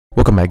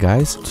Welcome back,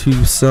 guys,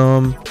 to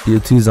some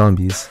BO2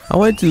 zombies. I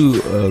wanted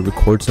to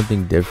record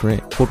something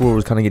different. Cold War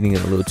was kind of getting a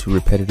little too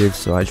repetitive,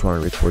 so I just wanted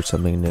to record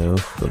something new.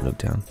 Go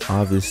Nuketown.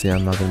 Obviously,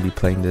 I'm not going to be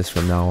playing this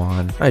from now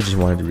on. I just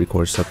wanted to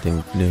record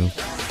something new.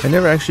 I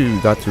never actually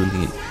got to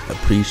really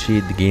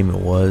appreciate the game it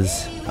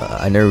was.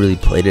 I never really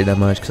played it that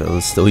much because I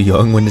was still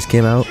young when this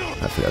came out.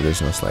 I forgot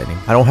there's no sliding.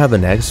 I don't have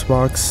an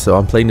Xbox, so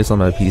I'm playing this on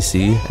my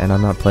PC, and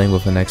I'm not playing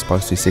with an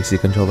Xbox 360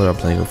 controller. I'm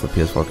playing with a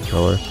PS4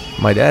 controller.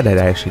 My dad had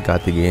actually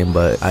got the game,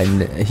 but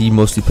he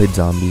mostly played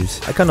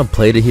zombies. I kind of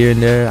played it here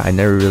and there. I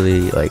never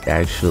really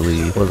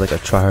actually was like a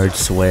tryhard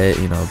sweat,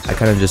 you know. I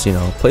kind of just,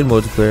 played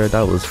multiplayer.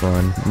 That was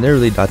fun. Never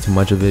really got too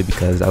much of it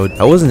because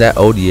I wasn't that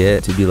old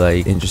yet to be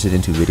interested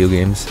into video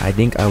games. I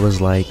think I was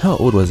how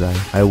old was I?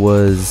 I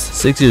was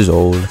 6 years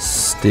old,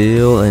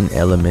 still in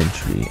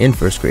elementary, in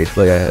first grade.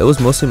 But yeah, it was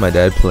mostly my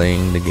dad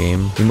playing the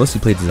game. He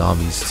mostly played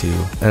zombies too.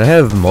 And I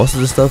have most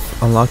of the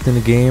stuff unlocked in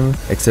the game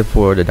except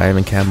for the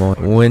diamond camo.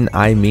 When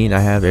I mean I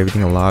have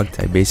everything unlocked,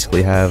 I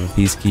basically have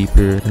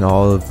Peacekeeper and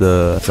all of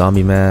the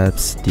zombie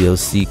maps,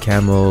 DLC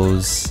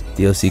camos,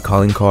 DLC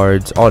calling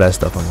cards, all that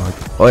stuff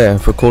unlocked. Oh yeah,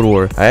 for Cold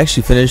War, I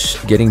actually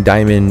finished getting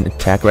diamond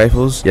attack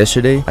rifles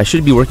yesterday. I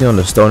should be working on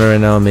the stoner right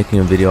now, making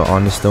a video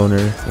on the stoner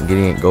and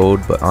getting it gold,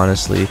 but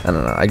honestly, I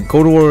don't know.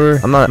 Cold War,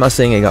 I'm not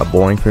saying it got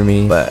boring for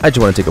me, but I just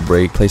want to take a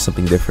break, play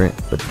something different.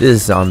 But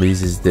this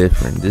zombies is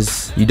different.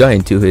 This, you die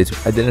in 2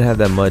 hits. I didn't have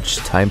that much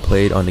time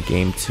played on the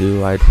game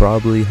too. I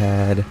probably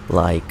had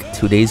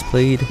 2 days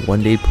played,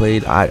 1 day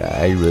played.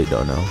 I really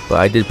don't know, but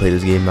I did play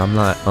this game. I'm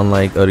not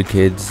unlike other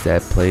kids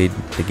that played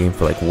the game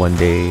for 1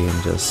 day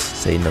and just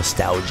say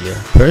nostalgia.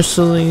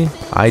 Personally,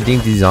 I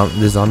think the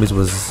zombies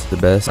was the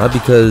best, not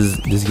because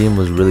this game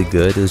was really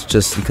good. It's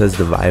just because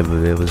the vibe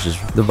of it was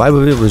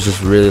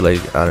just really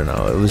I don't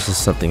know, it was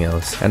just something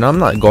else. And I'm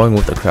not going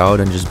with the crowd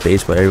and just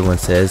base what everyone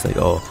says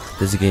oh,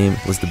 this game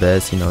was the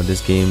best,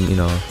 this game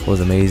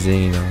was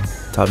amazing,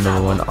 top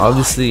 #1.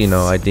 Obviously,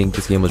 I think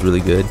this game was really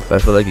good, but I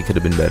feel like it could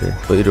have been better.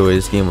 But either way,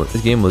 this game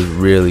was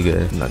really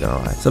good. I'm not gonna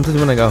lie. Sometimes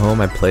when I got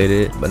home, I played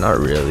it, but not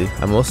really.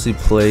 I mostly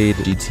played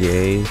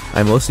GTA.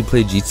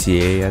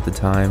 At the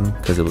time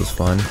because it was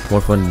fun,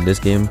 more fun than this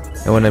game.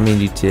 And when I mean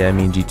GTA, I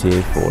mean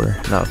GTA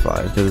 4, not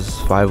 5, because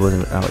 5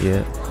 wasn't out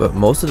yet. But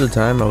most of the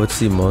time, I would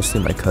see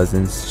mostly my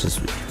cousins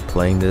just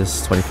playing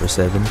this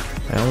 24/7,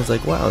 and I was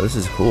like, wow, this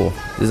is cool.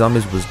 The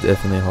zombies was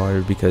definitely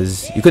hard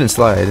because you couldn't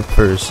slide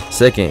first.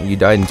 Second, you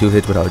died in 2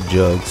 hits without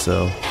jug,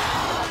 so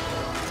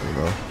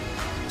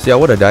see, I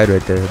would have died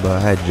right there, but I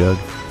had jug.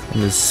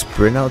 And the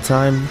sprint out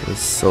time was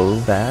so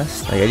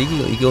fast. You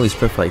can only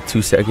sprint for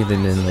 2 seconds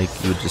and then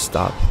you would just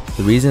stop.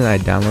 The reason I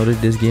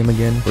downloaded this game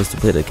again was to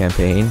play the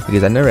campaign,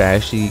 because I never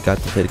actually got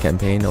to play the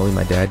campaign, only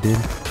my dad did.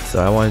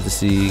 So I wanted to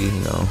see,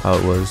 how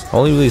it was. I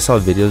only really saw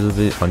videos of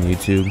it on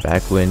YouTube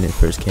back when it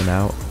first came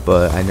out,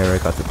 but I never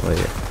got to play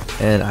it.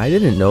 And I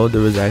didn't know there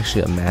was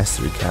actually a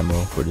mastery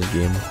camo for this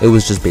game. It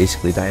was just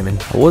basically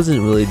diamond. I wasn't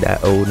really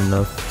that old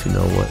enough to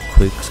know what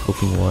quick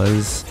scoping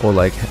was, or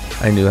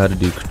I knew how to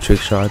do trick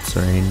shots or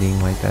anything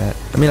like that.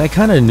 I mean, I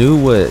kind of knew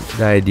what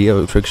the idea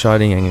of trick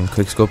shotting and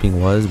quick scoping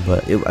was,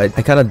 but I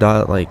kind of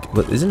thought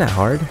but isn't that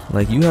hard?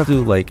 You have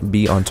to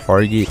be on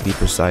target, be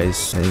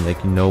precise,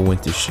 and know when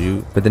to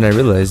shoot. But then I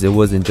realized it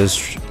wasn't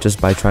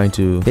just by trying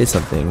to hit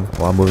something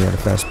while moving at a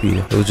fast speed.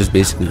 It was just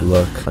basically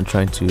luck on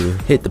trying to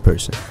hit the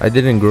person. I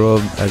didn't grow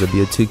up as a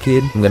BO2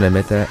 kid, I'm gonna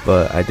admit that,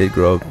 but I did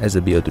grow up as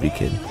a BO3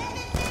 kid.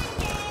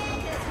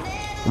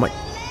 Oh my,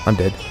 I'm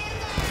dead.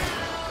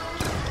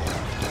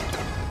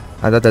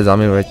 I thought that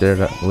zombie right there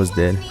that was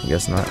dead. I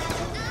guess not.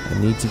 I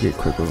need to get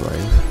quick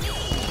revive.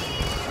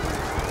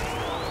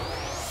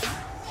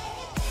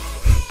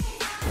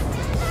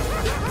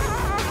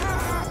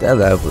 That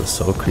laugh was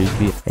so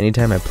creepy.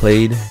 Anytime I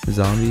played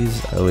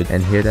zombies, I would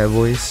hear that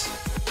voice.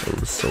 It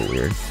was so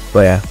weird.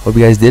 But yeah, hope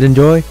you guys did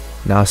enjoy.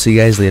 Now I'll see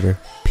you guys later.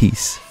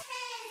 Peace.